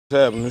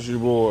What's happening? This your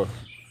boy,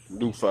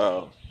 Do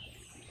Foul.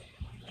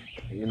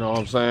 You know what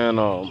I'm saying?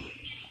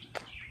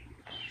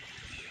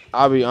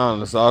 I'll be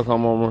honest, I'll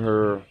come over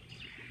here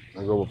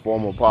and go with a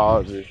formal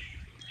apology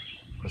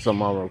for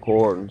some of my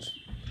recordings.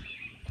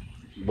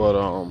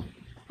 But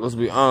let's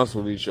be honest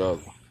with each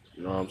other.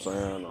 You know what I'm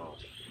saying?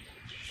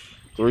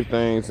 Three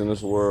things in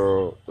this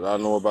world that I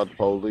know about the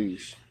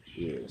police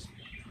is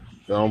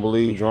they don't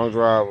believe drunk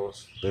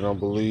drivers, they don't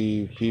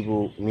believe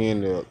people,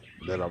 men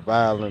that are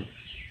violent,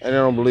 and they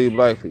don't believe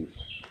black people.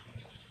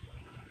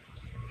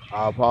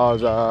 I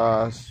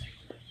apologize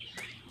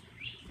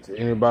to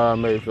anybody I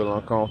may feel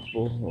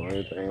uncomfortable or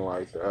anything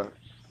like that.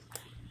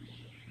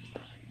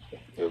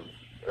 If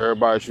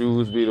everybody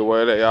choose to be the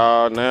way they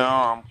are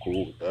now, I'm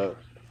cool with that.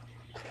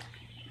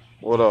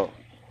 What up?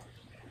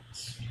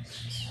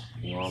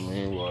 You know what I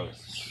mean?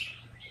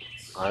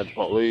 But I ain't the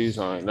police.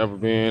 I ain't never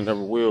been,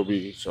 never will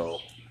be. So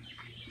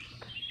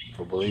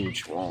believe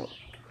what you want.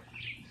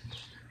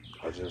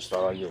 I just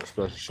thought I'd give a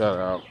special shout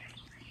out.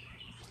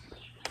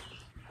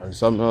 And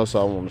something else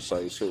I want to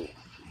say too.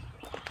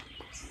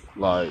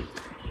 Like,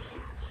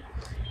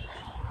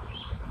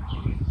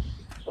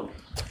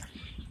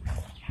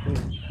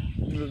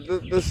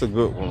 this is a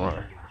good one,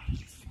 right?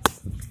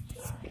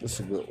 This is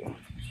a good one.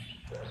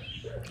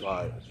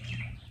 Like,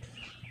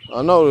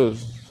 I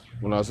noticed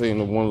when I seen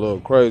the one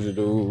little crazy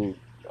dude,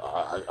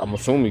 I'm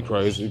assuming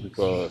crazy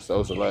because that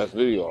was the last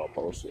video I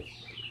posted.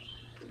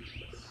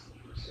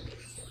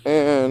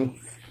 And,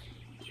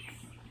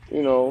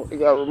 you know, it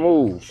got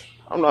removed.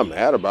 I'm not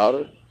mad about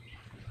it.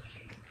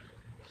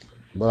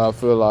 But I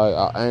feel like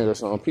I anger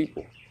some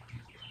people.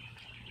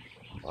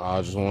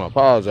 I just want to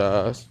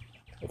apologize.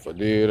 If I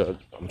did,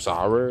 I'm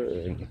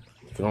sorry. And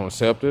if you don't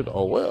accept it,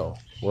 oh well.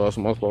 What else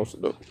am I supposed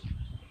to do?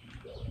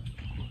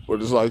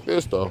 But it's like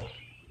this, though.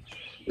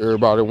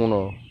 Everybody want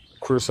to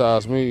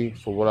criticize me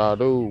for what I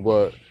do,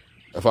 but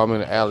if I'm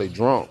in the alley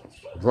drunken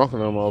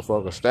them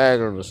motherfucker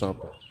staggering or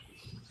something,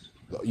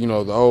 you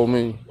know, the old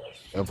me,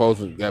 and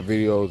folks got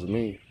videos of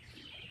me,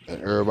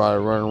 and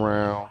everybody running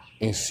around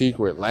in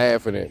secret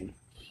laughing at me.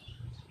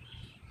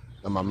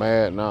 Am I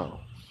mad? No.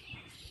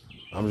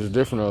 I'm just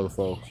different than other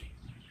folks.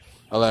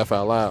 I laugh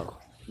out loud,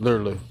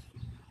 literally.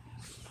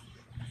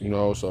 You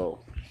know, so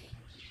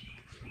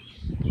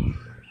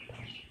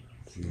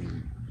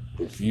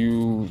if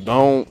you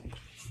don't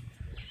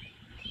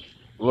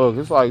look,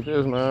 it's like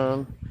this,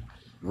 man.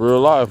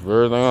 Real life,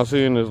 everything I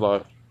see in this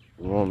life.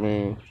 You know what I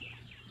mean?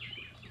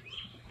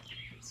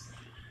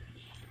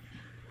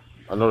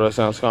 I know that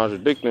sounds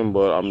contradicting,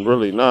 but I'm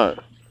really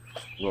not.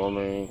 You know what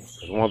I mean?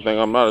 One thing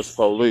I'm not is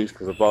police,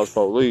 because if I was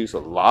police, a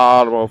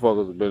lot of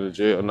motherfuckers have been in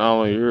jail. Not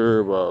only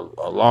here, but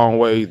a long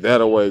way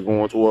that away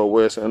going toward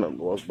West and up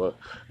north. But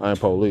I ain't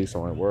police,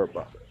 so I ain't worried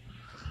about it.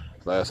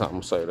 Last time I'm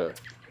gonna say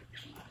that.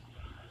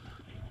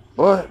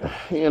 But,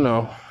 you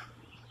know,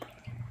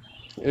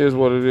 it is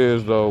what it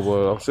is, though.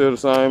 But I'm still the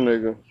same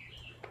nigga.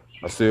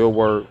 I still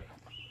work.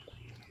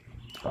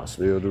 I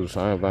still do the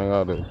same thing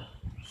I do.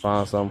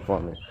 Find something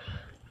funny.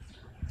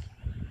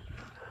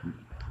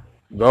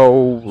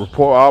 Go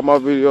report all my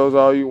videos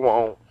all you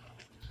want.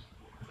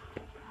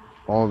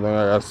 Only thing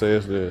I gotta say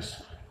is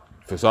this.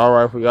 If it's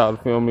alright for y'all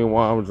to film me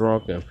while I'm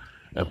drunk and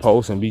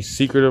post and be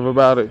secretive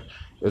about it,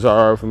 it's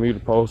alright for me to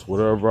post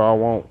whatever I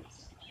want.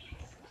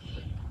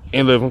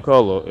 In living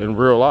color, in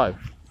real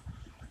life.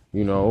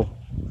 You know,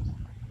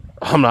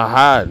 I'm not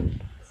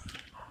hiding.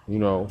 You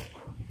know,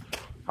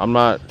 I'm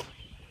not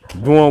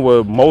doing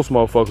what most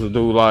motherfuckers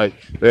do, like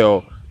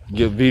they'll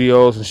get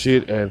videos and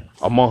shit and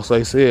amongst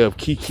themselves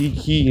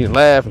key and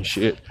laugh and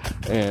shit,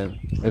 and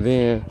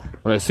then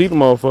when they see the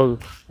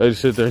motherfucker, they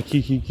just sit there and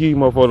key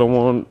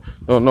motherfucker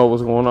don't know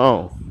what's going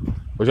on.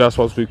 But y'all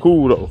supposed to be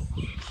cool though.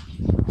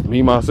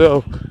 Me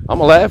myself,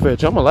 I'ma laugh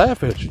at you.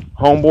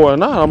 Homeboy or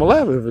not, I'ma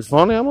laugh. If it's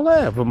funny, I'ma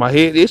laugh. If my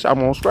head itch, I'm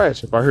gonna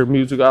scratch. If I hear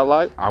music I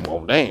like, I'm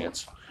gonna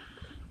dance.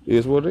 It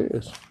is what it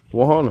is.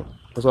 100.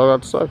 That's all I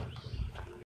got to say.